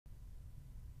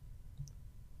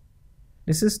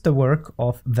This is the work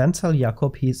of Wenzel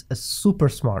Jakob. He's a super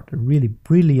smart, a really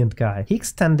brilliant guy. He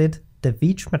extended the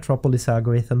Veach Metropolis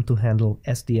algorithm to handle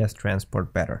SDS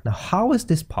transport better. Now, how is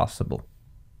this possible?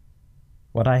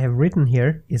 What I have written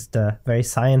here is the very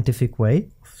scientific way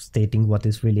of stating what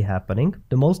is really happening.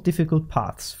 The most difficult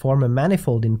paths form a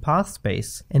manifold in path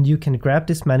space, and you can grab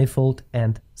this manifold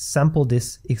and sample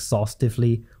this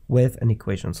exhaustively with an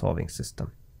equation solving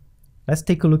system. Let's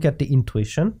take a look at the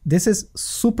intuition. This is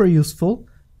super useful,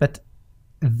 but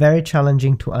very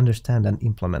challenging to understand and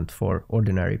implement for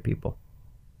ordinary people.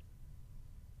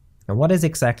 Now, what is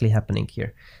exactly happening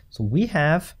here? So we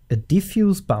have a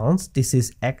diffuse bounce, this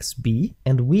is xb,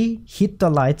 and we hit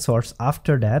the light source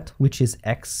after that, which is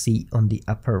xc on the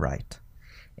upper right.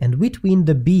 And between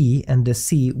the b and the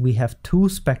c, we have two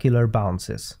specular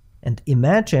bounces. And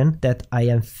imagine that I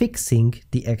am fixing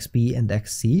the xb and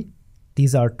xc.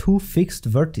 These are two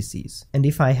fixed vertices. And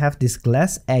if I have this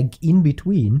glass egg in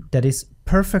between that is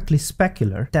perfectly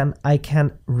specular, then I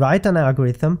can write an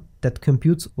algorithm that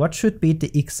computes what should be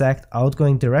the exact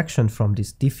outgoing direction from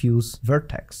this diffuse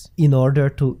vertex in order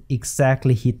to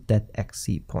exactly hit that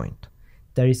xc point.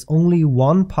 There is only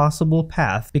one possible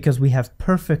path because we have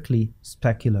perfectly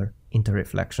specular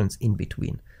interreflections in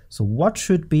between. So what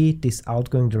should be this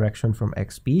outgoing direction from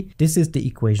xb? This is the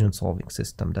equation solving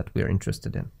system that we're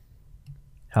interested in.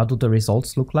 How do the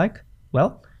results look like?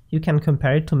 Well, you can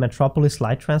compare it to Metropolis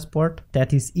light transport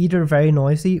that is either very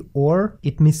noisy or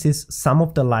it misses some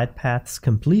of the light paths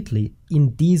completely.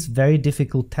 In these very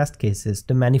difficult test cases,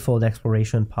 the manifold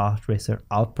exploration path tracer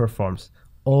outperforms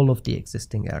all of the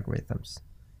existing algorithms.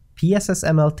 PSS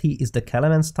MLT is the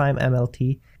Kellermann's time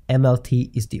MLT.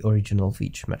 MLT is the original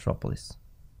Veach Metropolis.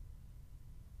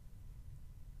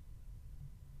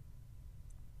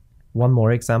 One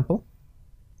more example.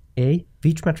 A.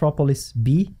 Veach Metropolis.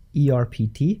 B.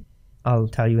 ERPT. I'll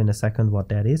tell you in a second what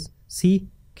that is. C.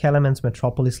 Kellermann's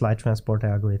Metropolis light transport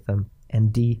algorithm.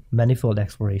 And D. Manifold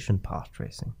exploration path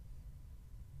tracing.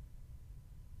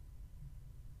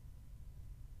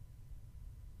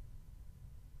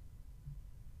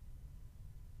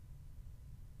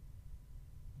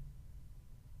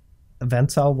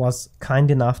 Wenzel was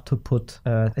kind enough to put,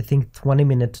 I think,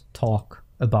 20-minute talk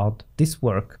about this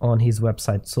work on his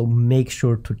website, so make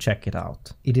sure to check it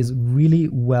out. It is really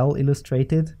well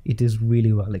illustrated, it is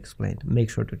really well explained.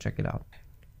 Make sure to check it out.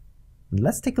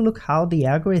 Let's take a look how the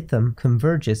algorithm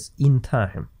converges in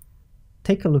time.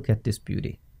 Take a look at this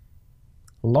beauty.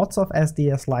 Lots of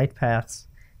SDS light paths,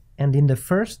 and in the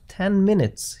first 10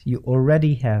 minutes you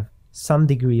already have some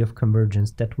degree of convergence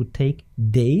that would take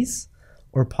days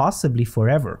or possibly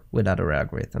forever with other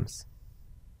algorithms.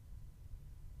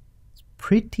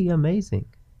 Pretty amazing,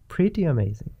 pretty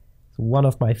amazing. It's one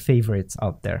of my favorites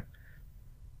out there.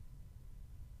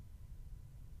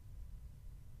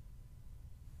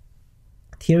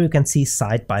 Here you can see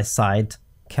side by side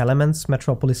Kellermann's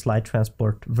Metropolis light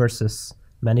transport versus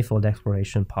manifold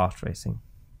exploration path tracing.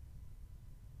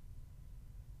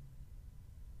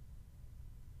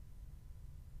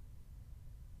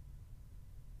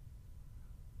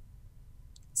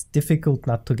 It's difficult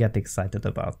not to get excited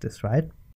about this, right?